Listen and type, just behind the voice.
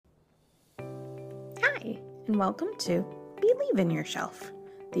Hi, and welcome to Believe in Your Shelf,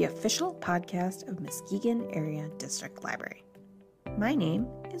 the official podcast of Muskegon Area District Library. My name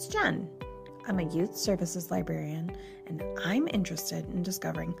is Jen. I'm a youth services librarian, and I'm interested in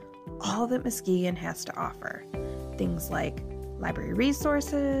discovering all that Muskegon has to offer. Things like library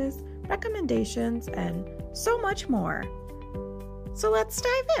resources, recommendations, and so much more. So let's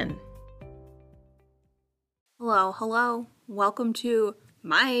dive in. Hello. Welcome to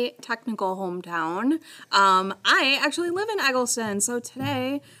my technical hometown. I actually live in Egelston, so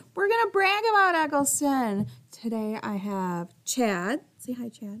today we're going to brag about Egelston. Today I have Chad. Say hi,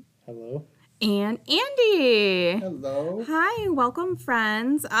 Chad. Hello. And Andy. Hello. Hi, welcome,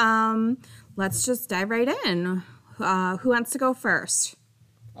 friends. Let's just dive right in. Who wants to go first?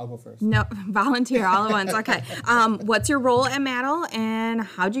 I'll go first. No, volunteer all at once. Okay. What's your role at Maddle, and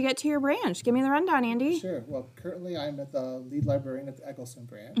how'd you get to your branch? Give me the rundown, Andy. Sure. Well, currently I'm at the lead librarian at the Egelston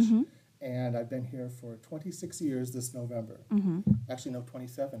Branch, and I've been here for 26 years this November. Actually, no,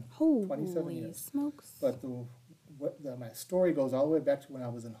 27. Holy 27 years. smokes. But my story goes all the way back to when I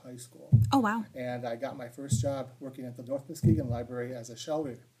was in high school. Oh, wow. And I got my first job working at the North Muskegon Library as a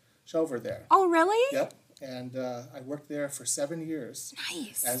shelver there. Oh, really? Yep. And I worked there for 7 years.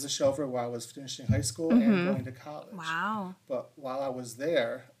 Nice. As a shelver while I was finishing high school and going to college. Wow. But while I was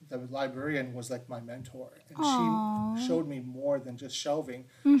there, the librarian was like my mentor. And she showed me more than just shelving.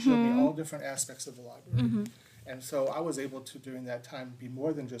 Showed me all different aspects of the library. And so I was able to, during that time, be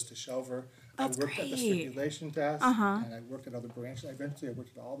more than just a shelver. That's I worked great. at the circulation desk, and I worked at other branches. Eventually, I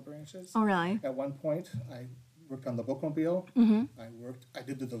worked at all the branches. Oh, really? At one point, I worked on the bookmobile. I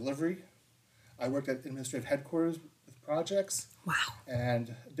did the delivery. I worked at administrative headquarters with projects. Wow.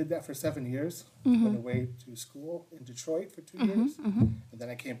 And did that for 7 years. Went away to school in Detroit for 2 years. And then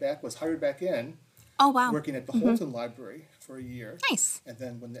I came back, was hired back in. Oh, wow. Working at the Holton Library for a year. Nice. And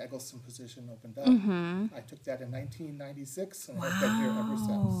then when the Egelston position opened up, I took that in 1996, and I've been here ever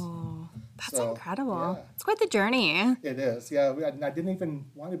since. That's So, incredible. yeah. It's quite the journey. It is, yeah. I didn't even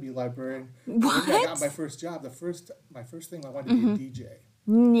want to be a librarian. What? When I got my first job, my first thing I wanted to be a DJ.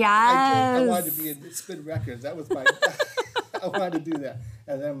 Yes. I wanted to be in spin records. That was my. I wanted to do that,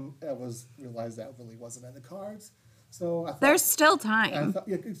 and then I realized that really wasn't in the cards. So I thought, There's still I time. thought,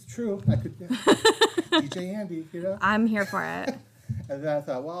 yeah, it's true. I could DJ Andy, I'm here for it. And then I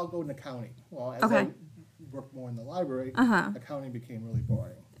thought, well, I'll go into accounting. Well, as Okay. I worked more in the library, accounting became really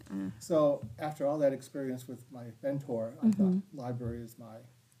boring. So after all that experience with my mentor, I thought library is my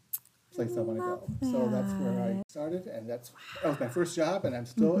place I want to go. So that's where I started, and that was my first job, and I'm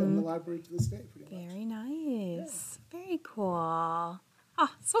still in the library to this day, pretty much. Very nice. Very cool. Oh,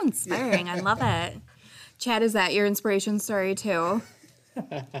 so inspiring. I love it. Chad, is that your inspiration story too?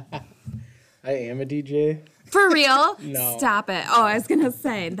 I am a DJ. For real? No. Stop it. Oh, I was going to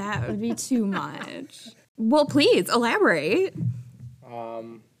say, that would be too much. Well, please, elaborate.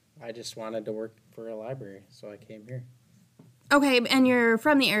 I just wanted to work for a library, so I came here. Okay, and you're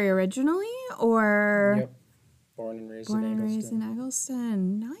from the area originally, or? Yep. Born and raised Born in and Egelston. raised in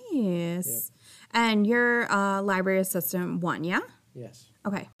Egelston. Nice. Yep. And you're library assistant 1, yeah? Yes.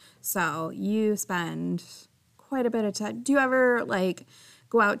 Okay, so you spend quite a bit of time. Do you ever,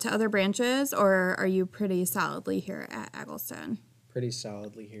 go out to other branches, or are you pretty solidly here at Egelston? Pretty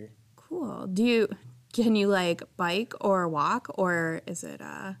solidly here. Cool. Can you, bike or walk, or is it,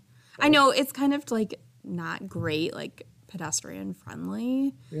 I know it's kind of, not great, pedestrian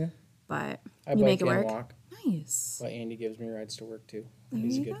friendly, Yeah. but I you bike make it and work? walk, Nice. but Andy gives me rides to work too. There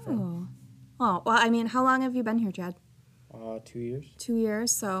He's a you good go. friend. Oh, well, I mean, how long have you been here, Chad? 2 years. 2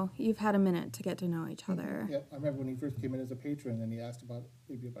 years, so you've had a minute to get to know each other. Yeah, I remember when he first came in as a patron, and he asked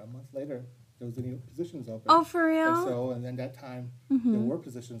maybe about a month later, there was any positions open. Oh, for real? And then that time, there were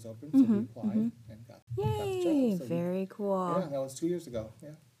positions open, so he applied and got the Yay, job. So very cool. Yeah, that was 2 years ago. Yeah,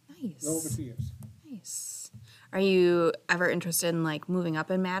 a Nice. little over 2 years. Nice. Are you ever interested in moving up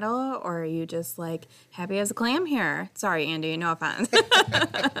in Maddle, or are you just happy as a clam here? Sorry, Andy, no offense.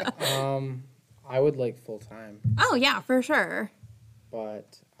 I would like full time, Oh yeah, for sure.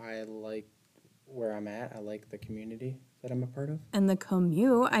 but I like where I'm at. I like the community that I'm a part of. And the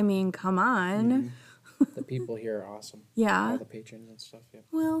commute, I mean, come on. The people here are awesome. Yeah. All the patrons and stuff. Yeah.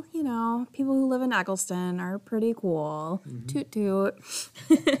 Well, people who live in Egelston are pretty cool. Toot toot.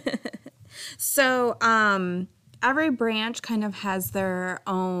 So, every branch kind of has their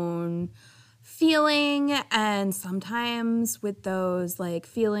own feeling, and sometimes with those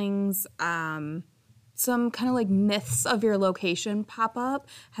feelings, some kind of myths of your location pop up.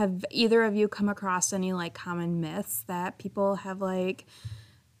 Have either of you come across any common myths that people have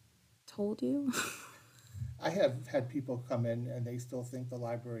told you? I have had people come in and they still think the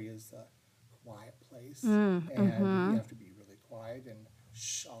library is quiet place, and you have to be really quiet and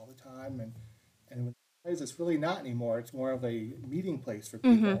shh all the time. And with libraries, it's really not anymore. It's more of a meeting place for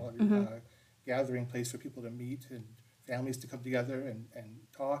people, gathering place for people to meet and families to come together and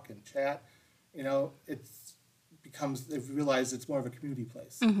talk and chat. You know, they've realized it's more of a community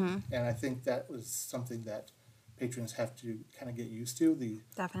place. And I think that was something that patrons have to kind of get used to. The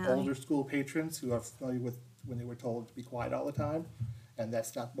older school patrons who are familiar with when they were told to be quiet all the time, and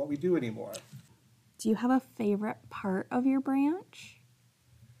that's not what we do anymore. Do you have a favorite part of your branch?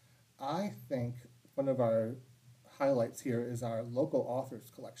 I think one of our highlights here is our local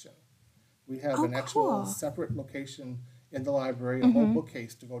authors collection. We have an actual separate location in the library, a whole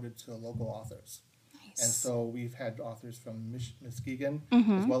bookcase devoted to local authors. And so we've had authors from Muskegon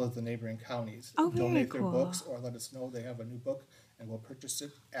as well as the neighboring counties donate their books or let us know they have a new book, and we'll purchase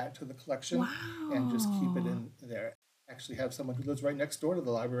it, add to the collection, and just keep it in there. Actually have someone who lives right next door to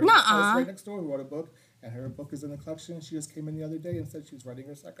the library, house right next door, who wrote a book, and her book is in the collection. She just came in the other day and said she's writing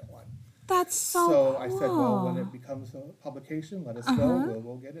her second one. That's so cool. I said, well, when it becomes a publication, let us know.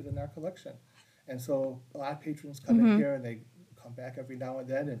 We'll get it in our collection. And so a lot of patrons come in here, and they come back every now and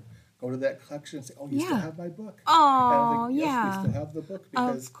then and go to that collection and say, oh, you still have my book. Oh, and yes, we still have the book,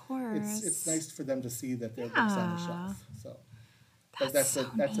 because of course. It's nice for them to see that their book's on the shelf. So. But that's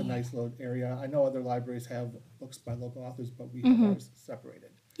a nice little area. I know other libraries have books by local authors, but we have ours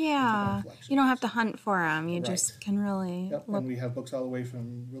separated. Yeah, you don't have to hunt for them. You just can really look. And we have books all the way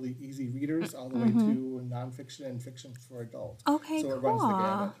from really easy readers all the way to nonfiction and fiction for adults. Okay, so cool. it runs the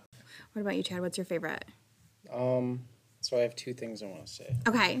gamut. What about you, Chad? What's your favorite? So I have two things I want to say.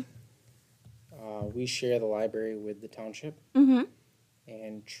 Okay. We share the library with the township,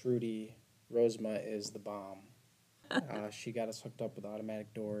 and Trudy Rosema is the bomb. She got us hooked up with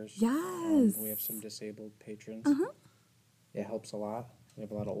automatic doors. Yes. We have some disabled patrons. It helps a lot. We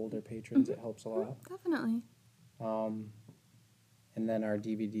have a lot of older patrons. It helps a lot. Definitely. And then our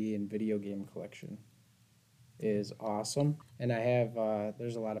DVD and video game collection is awesome. And I have,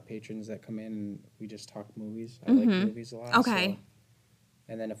 there's a lot of patrons that come in and we just talk movies. I like movies a lot. Okay. So,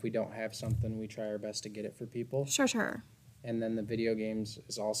 and then if we don't have something, we try our best to get it for people. Sure. And then the video games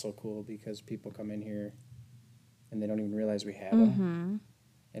is also cool because people come in here and they don't even realize we have them.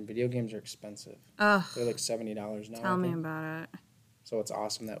 And video games are expensive. They're like $70 now. Tell me about it. So it's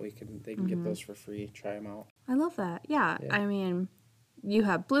awesome that they can get those for free. Try them out. I love that. Yeah. I mean, you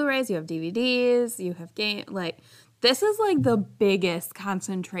have Blu-rays, you have DVDs, you have this is like the biggest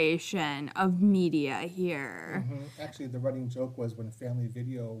concentration of media here. Actually, the running joke was when Family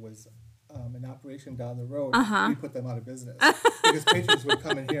Video was in operation down the road, we put them out of business. Because patrons would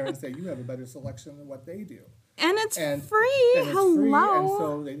come in here and say, you have a better selection than what they do. And it's free. And it's free, and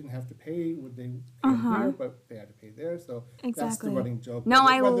so they didn't have to pay what they came here, but they had to pay there. So that's the running joke. No,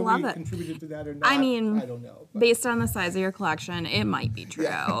 I love Whether we it. contributed to that or not, I mean, I don't know. But. Based on the size of your collection, it might be true.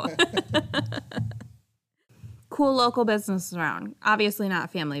 Cool local businesses around. Obviously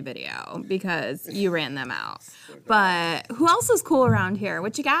not Family Video because you ran them out. But who else is cool around here?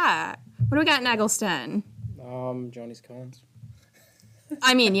 What you got? What do we got in Eggleston? Joni's Cones.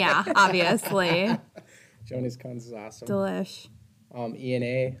 I mean, yeah, obviously. Joni's Cones is awesome. Delish.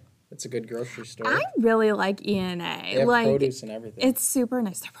 E&A. It's a good grocery store. I really like E&A. They have produce and everything. It's super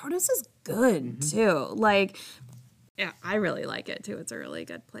nice. Their produce is good, too. Yeah, I really like it, too. It's a really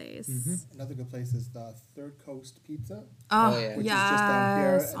good place. Another good place is the Third Coast Pizza. Oh, yeah. Which is just down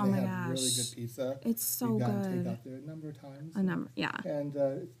here, and oh, my they have gosh. really good pizza. It's so We've gotten good. takeout there a number of times. Yeah. And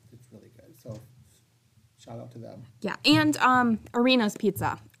it's really good. So shout out to them. Yeah, and Arena's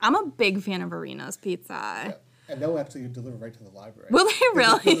Pizza. I'm a big fan of Arena's Pizza. Yeah. And they'll actually deliver right to the library. Will they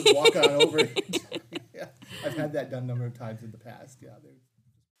really? Just walk on over. Yeah. I've had that done a number of times in the past. Yeah.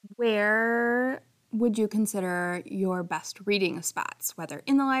 Where would you consider your best reading spots? Whether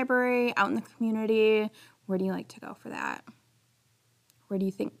in the library, out in the community? Where do you like to go for that? Where do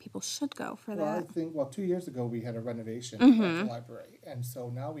you think people should go for that? I think, 2 years ago we had a renovation at the library. And so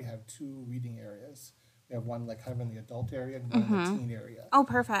now we have 2 reading areas. We have one kind of in the adult area and one in the teen area. Oh,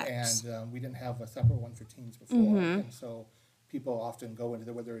 perfect. And we didn't have a separate one for teens before. And so people often go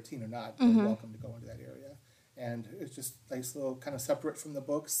into whether they're a teen or not, they're welcome to go into that area. And it's just nice little kind of separate from the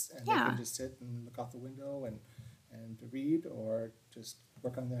books. And they can just sit and look out the window and read or just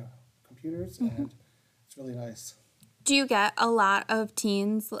work on their computers. And it's really nice. Do you get a lot of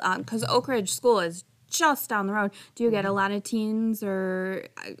teens? Because Oak Ridge School is just down the road. Do you get a lot of teens or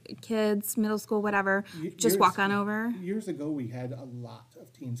kids, middle school, whatever, just walk on over? Years ago, we had a lot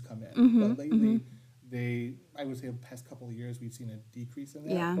of teens come in. But lately, I would say the past couple of years we've seen a decrease in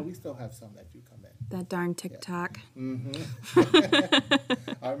that, Yeah. but we still have some that do come in. That darn TikTok.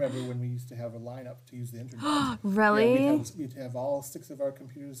 I remember when we used to have a lineup to use the internet. Really? Yeah, we'd have all 6 of our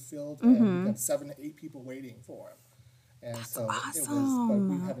computers filled, and we'd have 7 to 8 people waiting for them. And That's so awesome. it was, but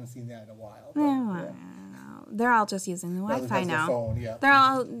we haven't seen that in a while. But, Yeah. They're all just using the Rather Wi-Fi than now. the phone, yeah.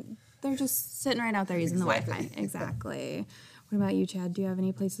 They're just sitting right out there using Exactly. the Wi-Fi. Exactly. What about you, Chad? Do you have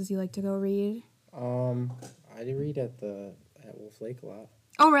any places you like to go read? I read at Wolf Lake a lot.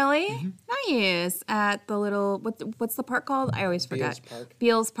 Oh, really? Nice. At the little, what's the park called? I always forget.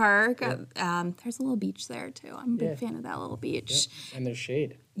 Beals Park. There's a little beach there, too. I'm a big fan of that little beach. Yep. And there's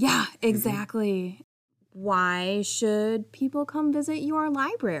shade. Yeah, exactly. Why should people come visit your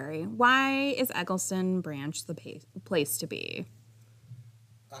library? Why is Egelston Branch the place to be?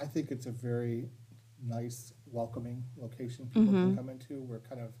 I think it's a very nice, welcoming location people can come into. We're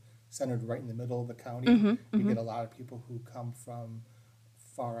kind of centered right in the middle of the county. We get a lot of people who come from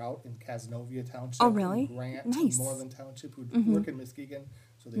far out in Cazenovia Township, Oh, really? Grant, Nice. Moreland Township, who work in Muskegon.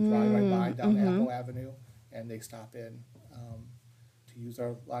 So they drive right by down Apple Avenue, and they stop in to use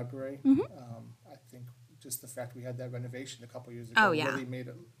our library. I think just the fact we had that renovation a couple years ago really made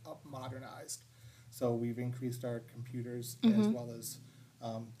it modernized. So we've increased our computers as well as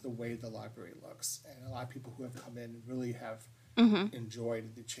the way the library looks. And a lot of people who have come in really have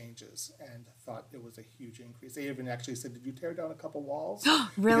enjoyed the changes and thought it was a huge increase. They even actually said, "Did you tear down a couple walls?"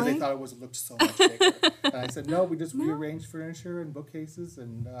 Really? Because they thought it looked so much bigger. And I said, "No, we just rearranged furniture and bookcases."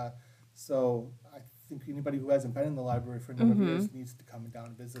 And so I think anybody who hasn't been in the library for a number of years needs to come down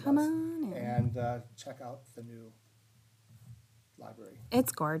and visit us and check out the new library.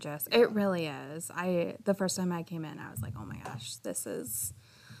 It's gorgeous. It really is. The first time I came in, I was like, oh my gosh, this is...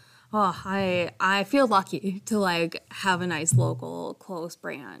 Oh, I feel lucky to, like, have a nice local close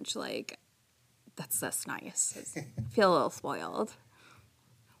branch. Like, that's nice. I feel a little spoiled.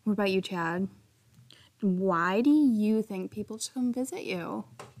 What about you, Chad? Why do you think people should come visit you?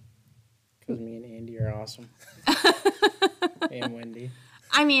 Because me and Andy are awesome. And Wendy.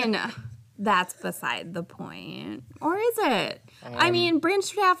 I mean, that's beside the point. Or is it? I mean, branch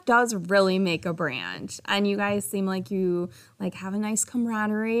staff does really make a branch. And you guys seem like you, like, have a nice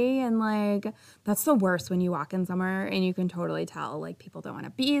camaraderie. And, like, that's the worst when you walk in somewhere and you can totally tell, like, people don't want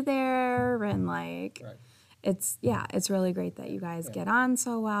to be there. And, like, it's really great that you guys get on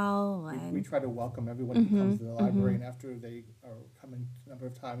so well. And we try to welcome everyone who comes to the library. And after they are coming a number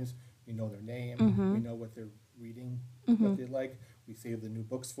of times, we know their name. We know what they're reading, what they like. We save the new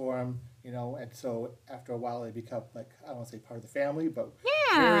books for them, and so after a while they become, like, I don't want to say part of the family, but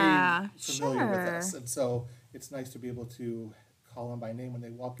very familiar with us. And so it's nice to be able to call them by name when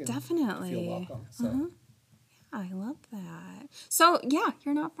they walk in. Definitely. To feel welcome. So. Yeah, I love that. So, yeah,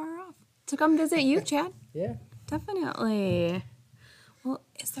 you're not far off to come visit you, Chad. Yeah. Definitely. Well,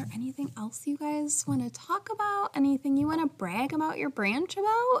 is there anything else you guys want to talk about? Anything you want to brag about your branch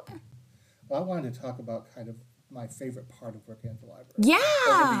about? Well, I wanted to talk about kind of my favorite part of working at the library. Yeah,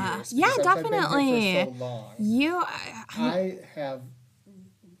 definitely. I've been here for so long. I have,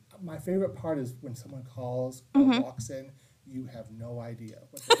 my favorite part is when someone calls or walks in, you have no idea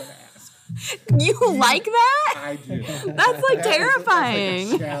what they're going to ask. You like that? I do. That's like terrifying.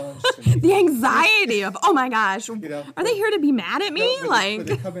 That's like a challenge to me. The anxiety of, oh my gosh, are they here to be mad at me? When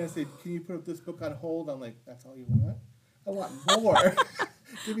they come in and say, "Can you put this book on hold?" I'm like, "That's all you want? I want more."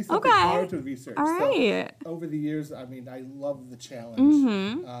 Give me something hard to research. All right. So over the years, I mean, I love the challenge.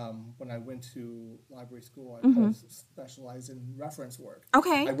 When I went to library school, I kind of specialized in reference work.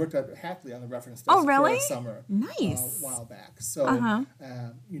 Okay. I worked at Hackley on the reference desk for a summer. Nice. A while back. So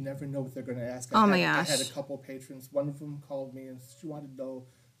you never know what they're going to ask. Oh my I gosh. had a couple patrons. One of them called me and she wanted to know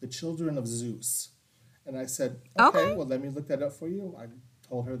the children of Zeus. And I said, okay, well, let me look that up for you. I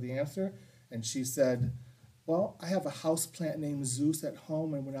told her the answer. And she said, well, I have a house plant named Zeus at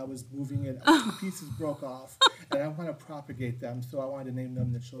home, and when I was moving it, 2 pieces broke off, and I want to propagate them, so I wanted to name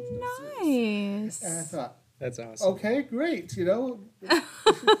them the children of Zeus. Nice. And I thought, that's awesome. Okay, great.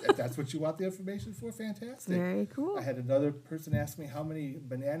 If that's what you want the information for, fantastic. Very cool. I had another person ask me how many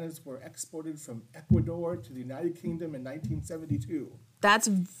bananas were exported from Ecuador to the United Kingdom in 1972. That's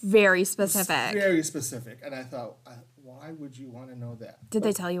very specific. Very specific. And I thought, why would you want to know that? Did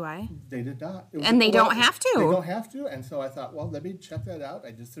they tell you why? They did not. And they don't have to. They don't have to. And so I thought, well, let me check that out.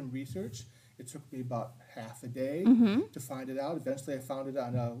 I did some research. It took me about half a day to find it out. Eventually, I found it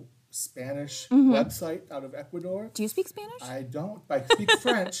on a Spanish website out of Ecuador. Do you speak Spanish? I don't. But I speak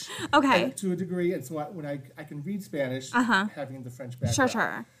French to a degree. And so when I can read Spanish, having the French background.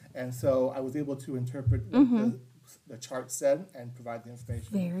 Sure. And so I was able to interpret what the chart said and provide the information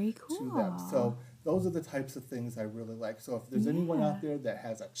Very cool. to them. So those are the types of things I really like. So if there's anyone out there that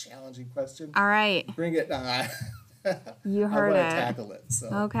has a challenging question, all right, bring it on. You heard I it. want to tackle it. So.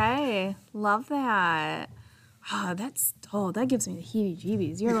 Okay, love that. That gives me the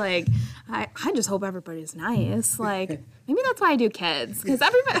heebie-jeebies. You're like, I just hope everybody's nice. Like, maybe that's why I do kids, because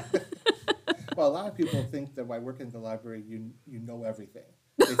everybody. Well, a lot of people think that by working in the library, you know everything.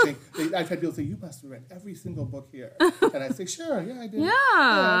 I've had people say, you must have read every single book here. And I say, sure, yeah, I did.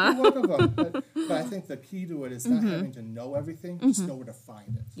 Yeah. Every one of them. But I think the key to it is not having to know everything, just know where to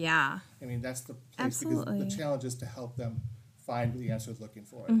find it. Yeah. I mean, that's the place. Absolutely. Because the challenge is to help them find the answers looking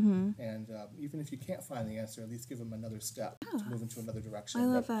for it. And even if you can't find the answer, at least give them another step to move into another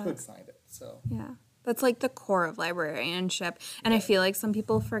direction that could find it. So yeah. That's like the core of librarianship. And I feel like some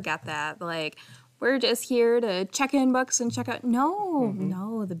people forget that. Like, we're just here to check in books and check out.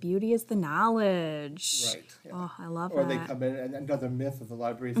 No, the beauty is the knowledge. Right. Yeah. Oh, I love or that. Or they come in, and another myth of the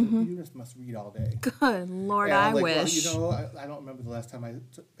library is that you just must read all day. Good Lord, and I'm I like, wish. Well, I don't remember the last time I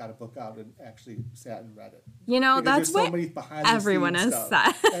got a book out and actually sat and read it. Because that's what so many behind everyone has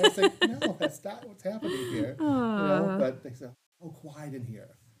said. And it's like, no, that's not what's happening here. But they say, oh, quiet in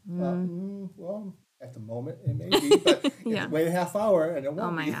here. Well, at the moment it may be, but wait a half hour and it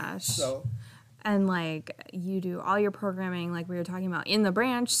won't be. Oh my gosh. So. And like you do all your programming like we were talking about in the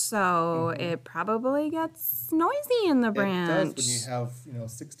branch, so it probably gets noisy in the branch. It does when you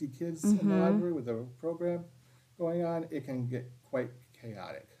have 60 kids in the library with a program going on. It can get quite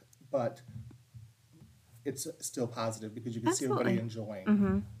chaotic, but it's still positive because you can see everybody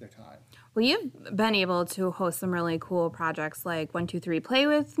enjoying their time. Well, you've been able to host some really cool projects like 1, 2, 3 Play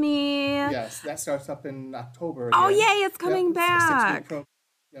With Me. Yes, that starts up in October. Again. Oh yay, it's coming back.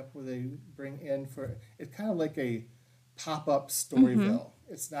 Where they bring in it's kind of like a pop-up Storyville.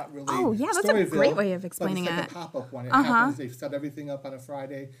 It's not really that's a great way of explaining but it's like it. a pop-up one. It happens, they set everything up on a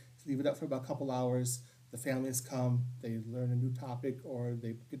Friday, leave it up for about a couple hours. The families come, they learn a new topic, or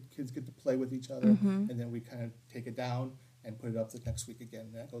kids get to play with each other, and then we kind of take it down and put it up the next week again.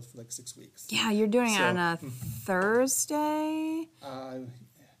 And that goes for like 6 weeks. Yeah, you're doing it on a Thursday?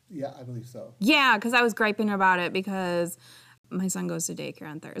 Yeah, I believe so. Yeah, because I was griping about it because my son goes to daycare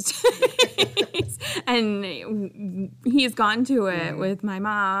on Thursdays, and he's gone to it with my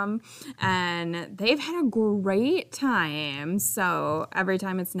mom, and they've had a great time. So every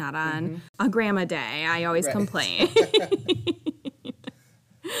time it's not on a grandma day, I always complain.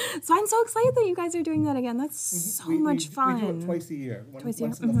 So I'm so excited that you guys are doing that again. That's so much fun. We do it twice a year. Once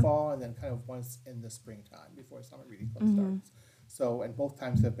in the fall, and then kind of once in the springtime before Summer Reading Club starts. So, and both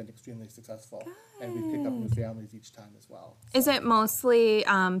times have been extremely successful. Good. And we pick up new families each time as well. So. Is it mostly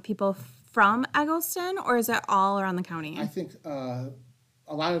people from Egelston, or is it all around the county? I think a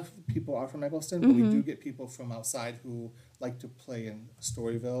lot of people are from Egelston, but we do get people from outside who like to play in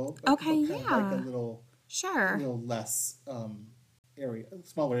Storyville. Okay, kind of like a little less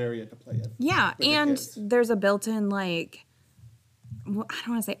smaller area to play in. Yeah, and there's a built-in I don't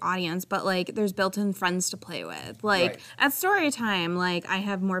want to say audience, but like there's built-in friends to play with. Like at story time, like I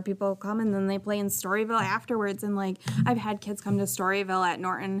have more people come and then they play in Storyville afterwards. And like I've had kids come to Storyville at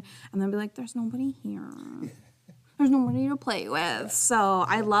Norton and they'll be like, there's nobody here. There's nobody to play with. So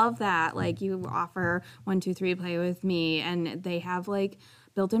I love that. Like you offer 1, 2, 3 Play With Me, and they have like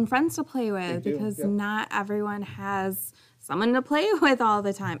built-in friends to play with because not everyone has someone to play with all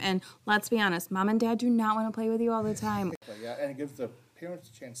the time. And let's be honest, mom and dad do not want to play with you all the time. Yeah, and it gives the parents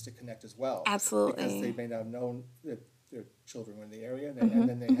a chance to connect as well. Absolutely. Because they may not have known that their children were in the area, and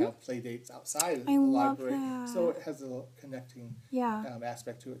then they have play dates outside of the library. That. So it has a little connecting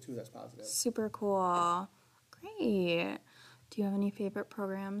aspect to it, too, that's positive. Super cool. Great. Do you have any favorite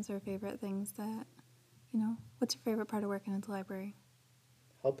programs or favorite things that, what's your favorite part of working at the library?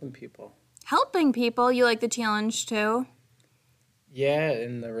 Helping people. Helping people? You like the challenge, too? Yeah,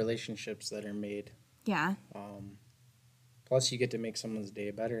 and the relationships that are made. Yeah. Plus, you get to make someone's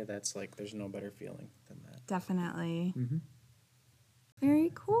day better. That's like, there's no better feeling than that. Definitely.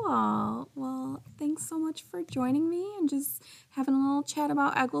 Very cool. Well, thanks so much for joining me and just having a little chat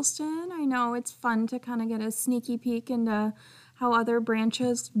about Egelston. I know it's fun to kind of get a sneaky peek into how other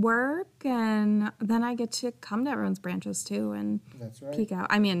branches work, and then I get to come to everyone's branches too and peek out.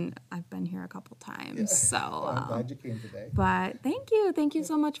 I mean, I've been here a couple times, so I'm glad you came today. But thank you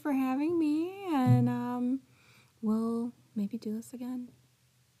so much for having me, and we'll maybe do this again.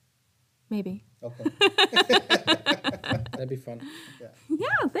 Maybe. Okay. That'd be fun. Yeah,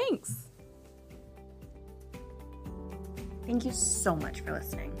 thanks. Thank you so much for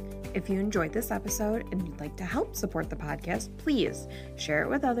listening. If you enjoyed this episode and you'd like to help support the podcast, please share it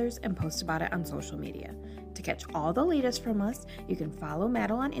with others and post about it on social media. To catch all the latest from us, you can follow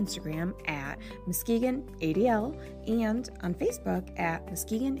Maddle on Instagram at Muskegon ADL and on Facebook at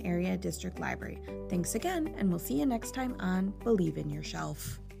Muskegon Area District Library. Thanks again, and we'll see you next time on Believe in Your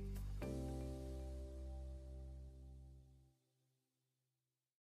Shelf.